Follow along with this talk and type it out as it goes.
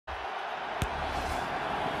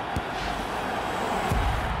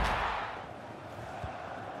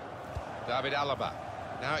David Alaba.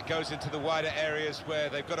 Now it goes into the wider areas where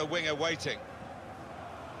they've got a winger waiting.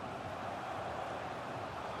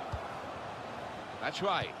 That's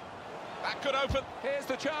right. That could open. Here's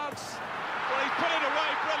the chance. Well, he's put it away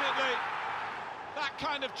brilliantly. That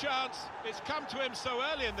kind of chance, it's come to him so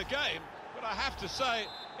early in the game, but I have to say,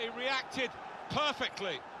 he reacted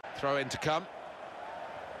perfectly. Throw in to come.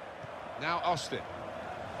 Now Austin.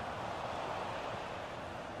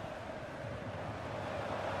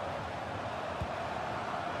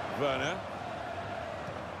 Werner.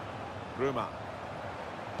 Bruma.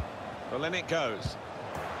 Well, in it goes.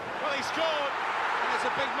 Well, he scored, and it's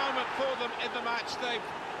a big moment for them in the match. They've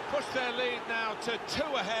pushed their lead now to 2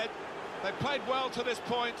 ahead. They've played well to this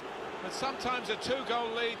point, but sometimes a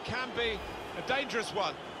 2-goal lead can be a dangerous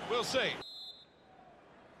one. We'll see.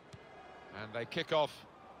 And they kick off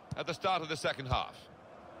at the start of the second half.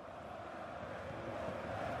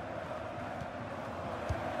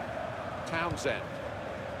 Townsend.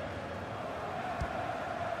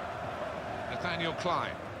 Nathaniel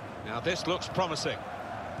Klein. Now this looks promising.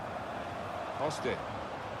 Austin.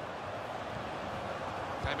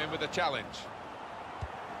 Came in with a challenge.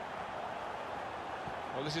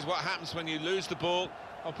 Well, this is what happens when you lose the ball.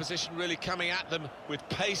 Opposition really coming at them with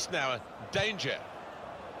pace now, danger.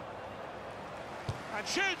 And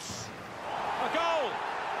shoots! A goal!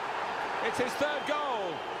 It's his 3rd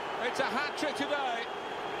goal. It's a hat-trick today.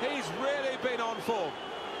 He's really been on form.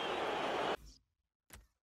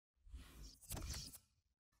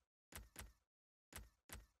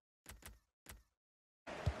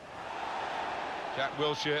 Jack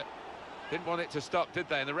Wilshere didn't want it to stop, did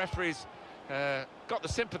they? And the referees got the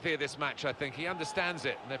sympathy of this match, I think. He understands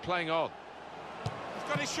it, and they're playing on. He's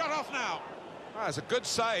got his shot off now. Oh, that's a good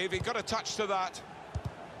save. He got a touch to that.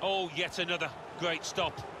 Oh, yet another great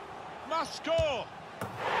stop. Must score!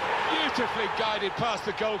 Beautifully guided past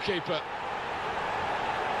the goalkeeper.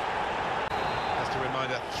 Just a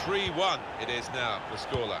reminder, 3-1 it is now, the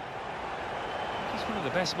scoreline. He's one of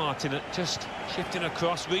the best, Martin, at just shifting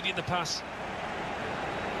across, reading the pass.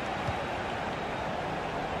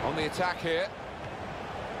 On the attack here,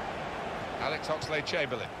 Alex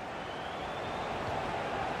Oxlade-Chamberlain.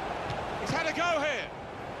 He's had a go here.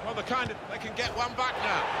 Well, they can get one back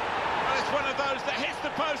now. Well, it's one of those that hits the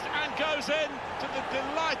post and goes in to the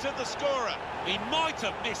delight of the scorer. He might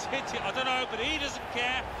have mishit it, I don't know, but he doesn't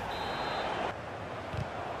care.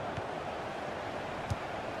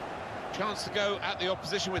 Chance to go at the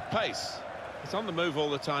opposition with pace. He's on the move all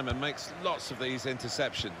the time and makes lots of these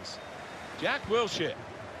interceptions. Jack Wilshere.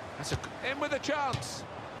 That's in with a chance.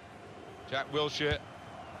 Jack Wilshere.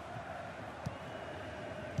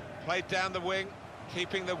 Played down the wing,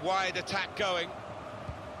 keeping the wide attack going.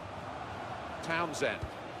 Townsend.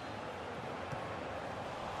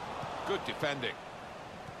 Good defending.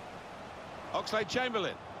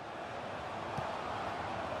 Oxlade-Chamberlain.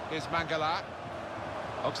 Here's Mangala.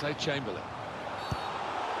 Oxlade-Chamberlain.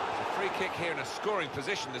 It's a free kick here in a scoring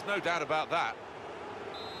position, there's no doubt about that.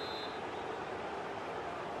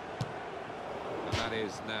 And that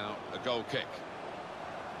is now a goal kick.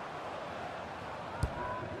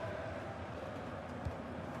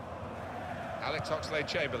 Alex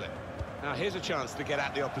Oxlade-Chamberlain. Now here's a chance to get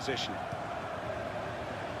at the opposition.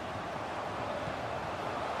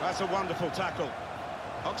 That's a wonderful tackle.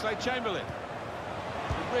 Oxlade-Chamberlain.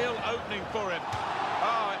 A real opening for him.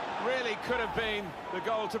 Oh, it really could have been the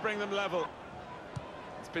goal to bring them level.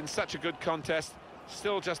 It's been such a good contest.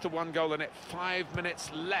 Still just a 1-goal in it. 5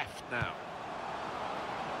 minutes left now.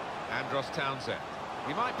 Andros Townsend.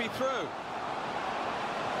 He might be through.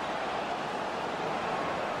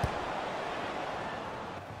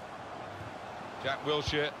 Jack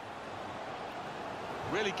Wilshere.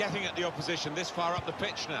 Really getting at the opposition this far up the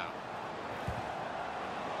pitch now.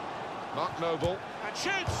 Mark Noble. And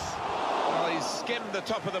shoots! Well, he's skimmed the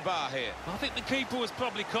top of the bar here. I think the keeper was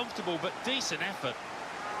probably comfortable, but decent effort.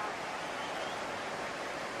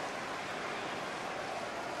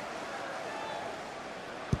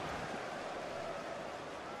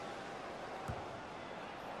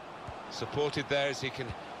 Supported there as he can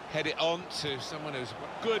head it on to someone who's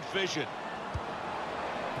got good vision.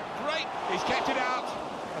 Great, he's kept it out.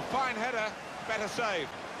 A fine header, better save.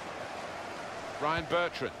 Ryan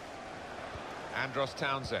Bertrand. Andros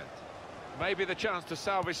Townsend. Maybe the chance to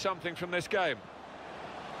salvage something from this game.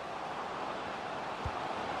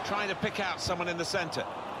 Trying to pick out someone in the centre.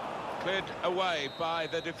 Cleared away by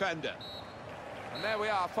the defender. And there we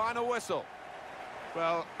are, final whistle.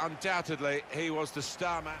 Well, undoubtedly, he was the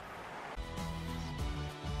star man.